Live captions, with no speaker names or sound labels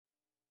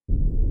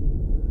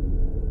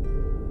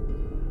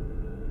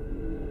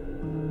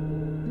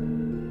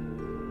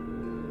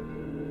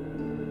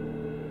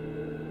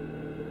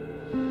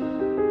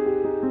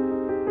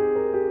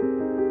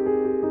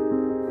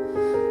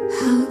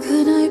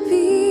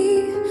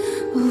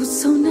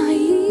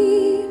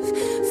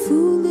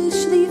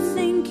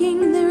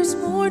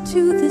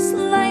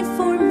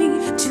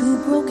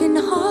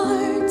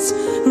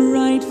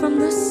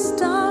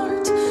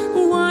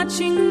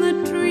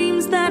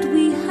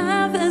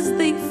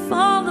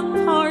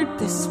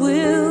this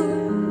will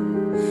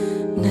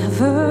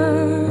never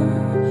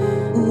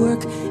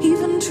work.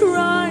 Even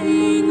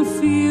trying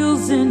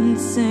feels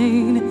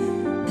insane.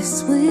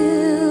 This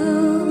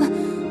will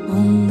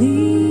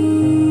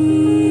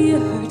only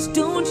hurt.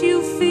 Don't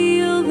you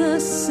feel the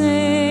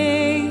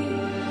same?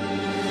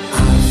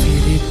 I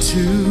feel it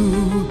too.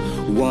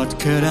 What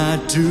could I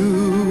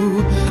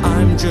do?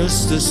 I'm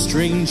just a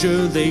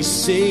stranger they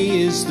say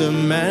is the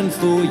man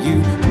for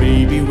you.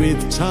 Maybe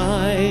with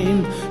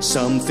time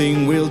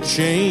something will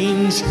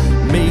change.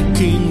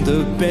 Making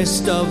the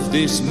best of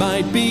this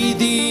might be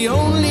the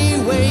only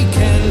way.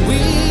 Can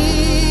we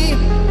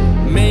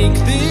make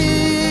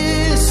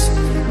this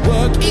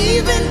work?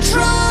 Even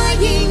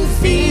trying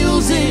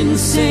feels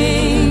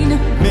insane.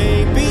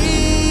 Maybe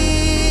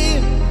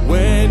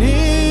when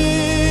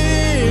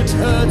it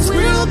hurts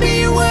we'll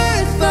be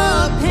worth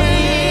the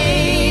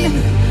pain.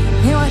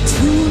 There are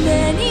too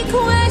many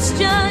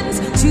questions,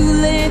 too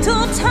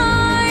little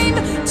time,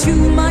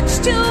 too much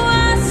to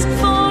ask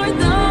for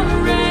the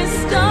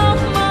rest of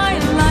my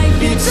life.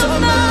 It's a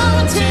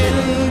mountain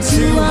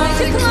too high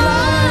to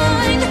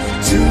climb.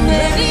 Too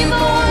many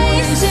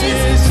voices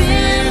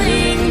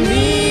filling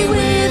me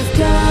with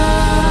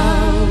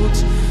doubt.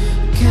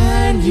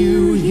 Can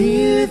you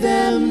hear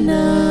them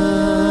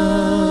now?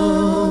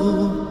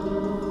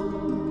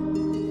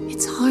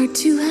 It's hard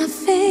to have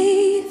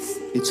faith.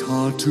 It's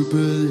hard to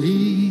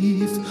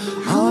believe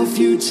our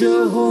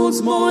future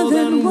holds more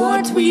than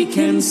what we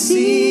can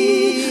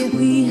see.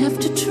 We have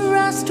to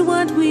trust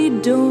what we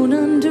don't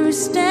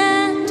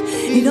understand.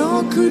 It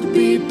all could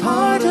be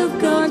part of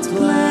God's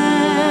plan.